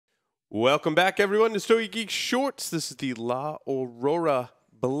Welcome back, everyone, to Stogie Geeks Shorts. This is the La Aurora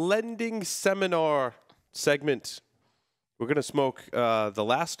Blending Seminar segment. We're going to smoke the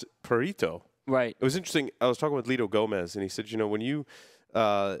last Purito. Right. It was interesting. I was talking with Lito Gomez, and he said, you know, when you,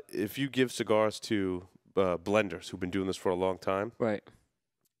 if you give cigars to blenders who've been doing this for a long time, right,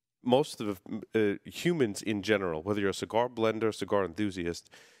 most of the humans in general, whether you're a cigar blender, cigar enthusiast,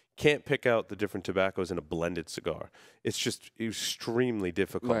 can't pick out the different tobaccos in a blended cigar. It's just extremely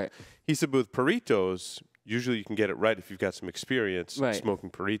difficult. Right. He said with Puritos, usually you can get it right if you've got some experience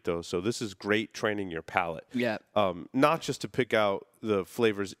smoking Puritos. So this is great training your palate. Yeah. Not just to pick out the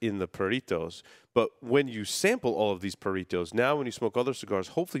flavors in the Puritos, but when you sample all of these Puritos, now when you smoke other cigars,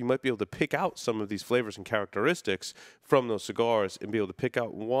 hopefully you might be able to pick out some of these flavors and characteristics from those cigars and be able to pick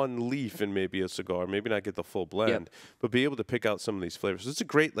out one leaf in maybe a cigar, maybe not get the full blend, but be able to pick out some of these flavors. So it's a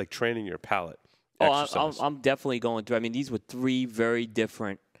great, like, training your palate exercise. I'm definitely going through. I mean, these were three very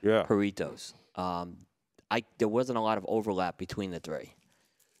different Puritos. There wasn't a lot of overlap between the three.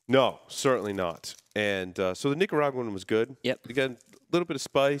 No, certainly not. And so the Nicaraguan was good. Yep. Again, a little bit of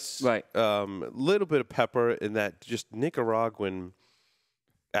spice. Right. A little bit of pepper, and that just Nicaraguan.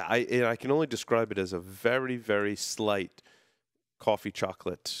 I can only describe it as a very, very slight coffee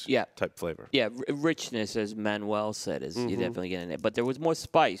chocolate type flavor. Yeah, richness, as Manuel said, is you're definitely getting it. But there was more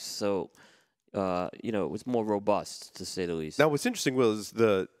spice, so you know, it was more robust, to say the least. Now, what's interesting, Will, is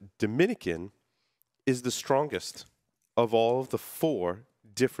the Dominican is the strongest of all of the four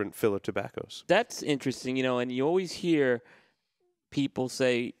different filler tobaccos. That's interesting, you know, and you always hear people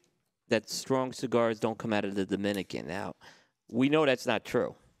say that strong cigars don't come out of the Dominican. Now, we know that's not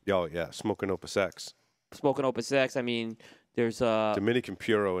true. Oh, yeah, Smoking Opus X. Smoking Opus X, I mean, there's Dominican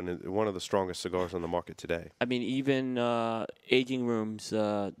Puro, and one of the strongest cigars on the market today. I mean, even Aging Room's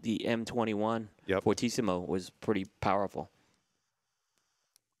the M21 Fortissimo was pretty powerful.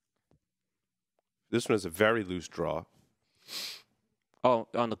 This one has a very loose draw. Oh,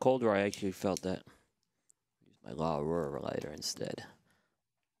 on the cold draw, I actually felt that. Use my La Aurora lighter instead.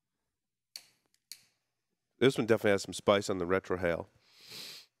 This one definitely has some spice on the retrohale.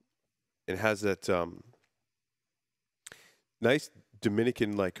 It has that nice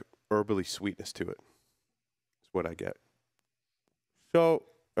Dominican, like, herbally sweetness to it. That's what I get. So,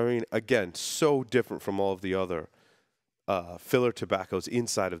 I mean, again, so different from all of the other filler tobaccos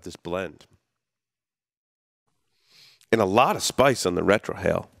inside of this blend. And a lot of spice on the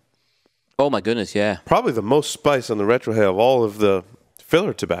retrohale. Oh, my goodness, yeah. Probably the most spice on the retrohale of all of the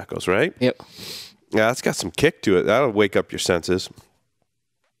filler tobaccos, right? Yep. Yeah, that's got some kick to it. That'll wake up your senses.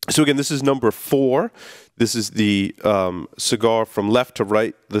 So, again, this is number 4. This is the cigar from left to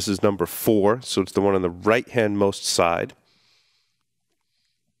right. This is number 4, so it's the one on the right-hand most side.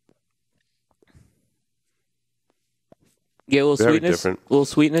 Yeah, a little Very sweetness. different. A little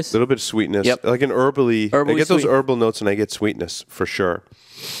sweetness. A little bit of sweetness. Yep. Like an herbally. I get those sweet. herbal notes and I get sweetness for sure.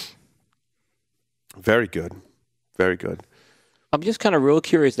 Very good. Very good. I'm just kind of real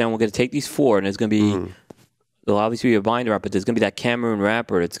curious now. We're going to take these 4, and there's going to be, there'll obviously be a binder up, but there's going to be that Cameroon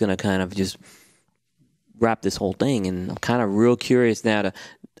wrapper that's going to kind of just wrap this whole thing. And I'm kind of real curious now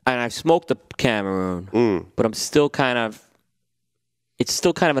and I've smoked the Cameroon, but I'm still kind of, it's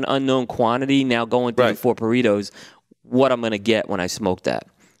still kind of an unknown quantity now going through the 4 Puritos, what I'm going to get when I smoke that.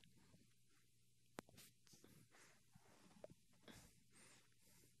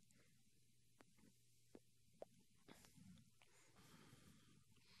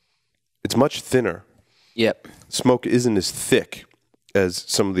 It's much thinner. Yep. Smoke isn't as thick as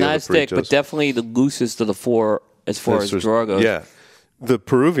some of the other Not as thick, Puritos. but definitely the loosest of the 4 as far as draw goes. Yeah. The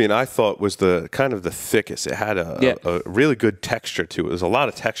Peruvian, I thought, was the kind of the thickest. It had a really good texture to it. There's a lot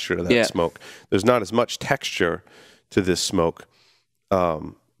of texture to that smoke. There's not as much texture to this smoke,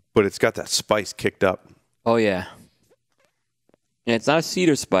 but it's got that spice kicked up. Oh, yeah. And it's not a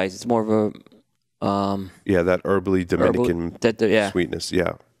cedar spice. It's more of a... yeah, that herbally Dominican sweetness.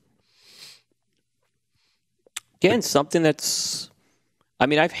 Yeah. Again, something that's... I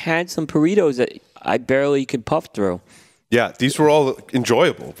mean, I've had some Puritos that I barely could puff through. Yeah, these were all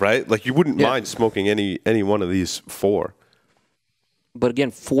enjoyable, right? Like, you wouldn't mind smoking any one of these 4. But again,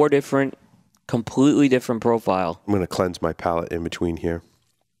 4 different, completely different profile. I'm going to cleanse my palate in between here.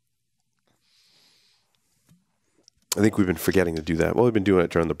 I think we've been forgetting to do that. Well, we've been doing it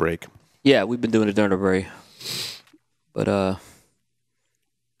during the break. Yeah, we've been doing it during the break. But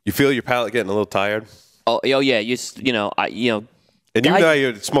you feel your palate getting a little tired? Oh yeah, you know. And you and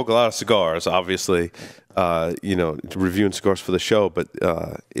I smoke a lot of cigars, obviously, you know, reviewing cigars for the show, but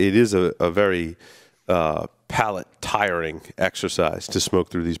it is a very palate-tiring exercise to smoke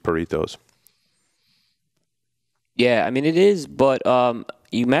through these Puritos. Yeah, I mean it is, but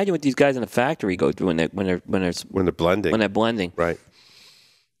you imagine what these guys in the factory go through when they're blending. When they're blending, right?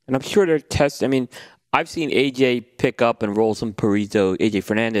 And I'm sure they're testing. I mean, I've seen AJ pick up and roll some Purito, AJ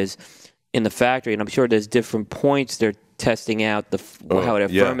Fernandez, in the factory, and I'm sure there's different points they're testing out how they're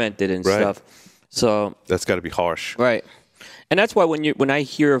fermented and stuff. So that's got to be harsh, right? And that's why when I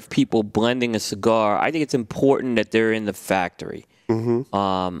hear of people blending a cigar, I think it's important that they're in the factory. Mm-hmm.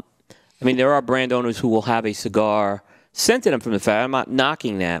 I mean, there are brand owners who will have a cigar sent to them from the factory. I'm not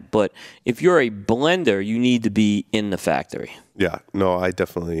knocking that, but if you're a blender, you need to be in the factory. Yeah, no, I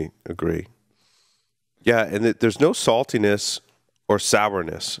definitely agree. Yeah, and there's no saltiness or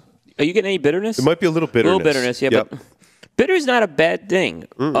sourness. Are you getting any bitterness? It might be a little bitterness. A little bitterness, yeah. Yep. But bitter is not a bad thing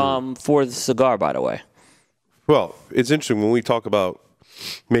for the cigar, by the way. Well, it's interesting when we talk about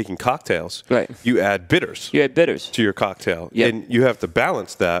making cocktails. Right. You add bitters. You add bitters to your cocktail, yep. And you have to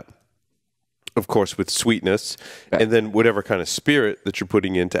balance that, of course, with sweetness, right. And then whatever kind of spirit that you're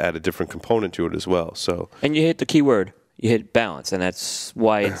putting in to add a different component to it as well. So, and you hit the key word. You hit balance, and that's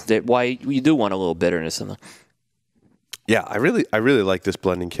why why you do want a little bitterness in the. Yeah, I really like this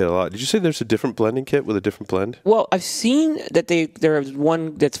blending kit a lot. Did you say there's a different blending kit with a different blend? Well, I've seen that there's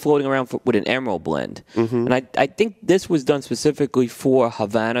one that's floating around with an emerald blend, and I think this was done specifically for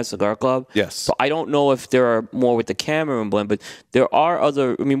Havana Cigar Club. Yes. So I don't know if there are more with the Cameroon blend, but there are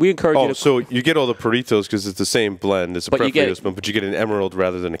other. I mean, we encourage you to. So you get all the Puritos because it's the same blend. It's a Preferidos blend, but you get an emerald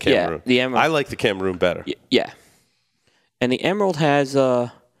rather than a Cameroon. Yeah, the emerald. I like the Cameroon better. Yeah. And the emerald has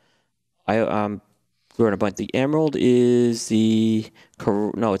we're in a bunch. The emerald is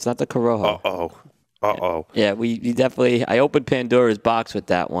no, it's not the Corojo. Yeah, we definitely. I opened Pandora's box with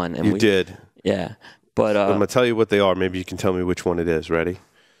that one. And you did. Yeah, but I'm gonna tell you what they are. Maybe you can tell me which one it is. Ready?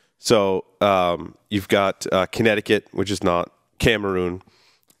 So you've got Connecticut, which is not Cameroon,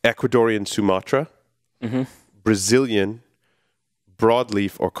 Ecuadorian Sumatra, Brazilian,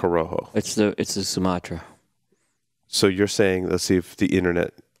 broadleaf, or Corojo. It's the Sumatra. So you're saying, let's see if the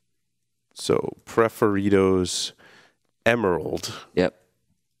internet. So Preferidos Emerald. Yep.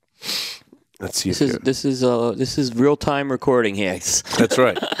 Let's see. This is real time recording here. That's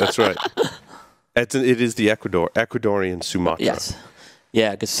right. That's right. It is the Ecuadorian Sumatra. Yes.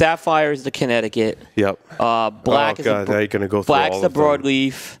 Yeah, because Sapphire is the Connecticut. Yep. Black is now you're gonna go through Black's all the of them.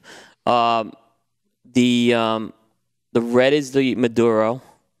 broadleaf. The red is the Maduro.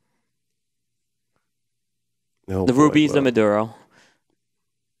 No, the ruby is the Maduro.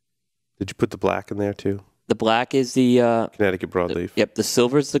 Did you put the black in there too? The black is the Connecticut broadleaf. Yep. The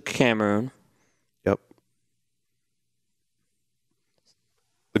silver is the Cameroon. Yep.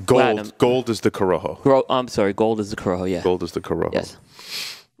 The gold is the Corojo. I'm sorry, gold is the Corojo. Yeah. Gold is the Corojo. Yes.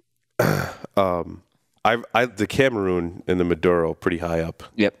 The Cameroon and the Maduro pretty high up.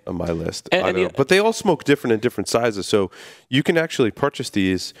 Yep. On my list. But they all smoke different in different sizes, so you can actually purchase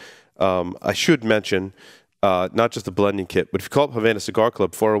these. I should mention. Not just the blending kit, but if you call up Havana Cigar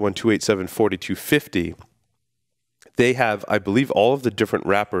Club, 401-287-4250, they have, I believe, all of the different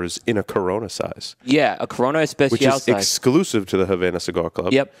wrappers in a Corona size. Yeah, a Corona Especial which is size. exclusive to the Havana Cigar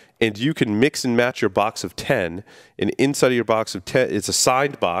Club. Yep. And you can mix and match your box of 10, and inside of your box of 10, it's a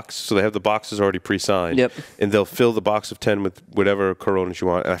signed box, so they have the boxes already pre-signed. Yep. And they'll fill the box of 10 with whatever Coronas you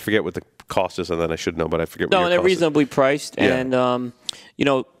want. And I forget what the cost is on that. I should know, but I forget what No, they're reasonably priced. Yeah. And, I'll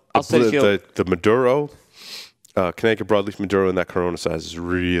say the Maduro... Connecticut broadleaf Maduro in that Corona size is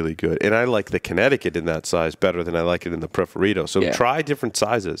really good. And I like the Connecticut in that size better than I like it in the Preferido. So try different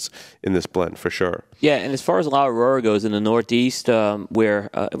sizes in this blend for sure. Yeah, and as far as La Aurora goes in the Northeast, where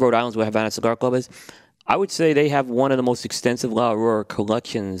Rhode Island's where Havana Cigar Club is, I would say they have one of the most extensive La Aurora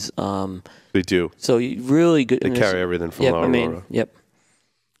collections. They do. So really good. They carry everything from La Aurora. Yep.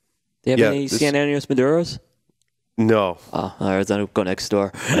 They have any San Andreas Maduros? No. Oh, all right, I'll go next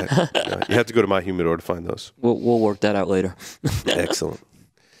door. You have to go to My Humidor to find those. We'll work that out later. Excellent.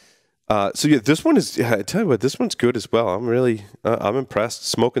 This one is. I tell you what, this one's good as well. I'm impressed.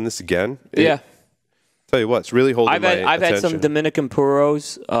 Smoking this again. Tell you what, it's really holding my attention. I've had some Dominican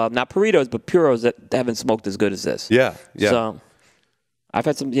puros, not Puritos, but puros that haven't smoked as good as this. Yeah. So I've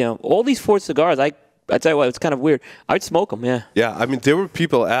had some. All these Ford cigars. I tell you what, it's kind of weird. I'd smoke them. Yeah. Yeah. I mean, there were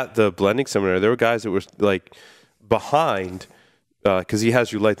people at the blending seminar. There were guys that were like. Behind, because he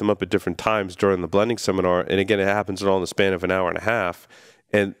has you light them up at different times during the blending seminar, and again, it happens all in the span of an hour and a half.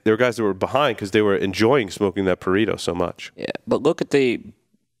 And there were guys that were behind because they were enjoying smoking that Purito so much. Yeah, but look at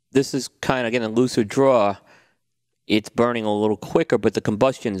this is kind of getting a looser draw. It's burning a little quicker, but the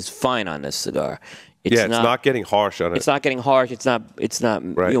combustion is fine on this cigar. It's not getting harsh on it. It's not getting harsh. It's not.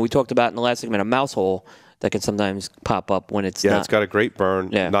 Right. We talked about in the last segment a mouse hole that can sometimes pop up when it's not. Yeah, it's got a great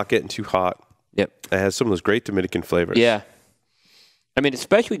burn. Yeah. Not getting too hot. Yep. It has some of those great Dominican flavors. Yeah. I mean,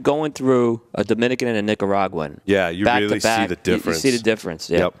 especially going through a Dominican and a Nicaraguan. Yeah, you really see the difference. You see the difference.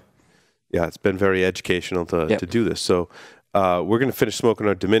 Yeah. Yep. Yeah, it's been very educational to do this. So we're going to finish smoking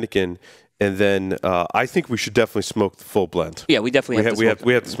our Dominican, and then I think we should definitely smoke the full blend. Yeah, we definitely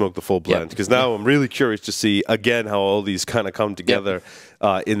have to smoke the full blend, because now I'm really curious to see, again, how all these kind of come together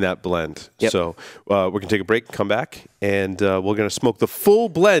in that blend. Yep. So we're going to take a break and come back, and we're going to smoke the full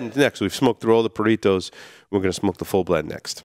blend next. We've smoked through all the Puritos. We're going to smoke the full blend next.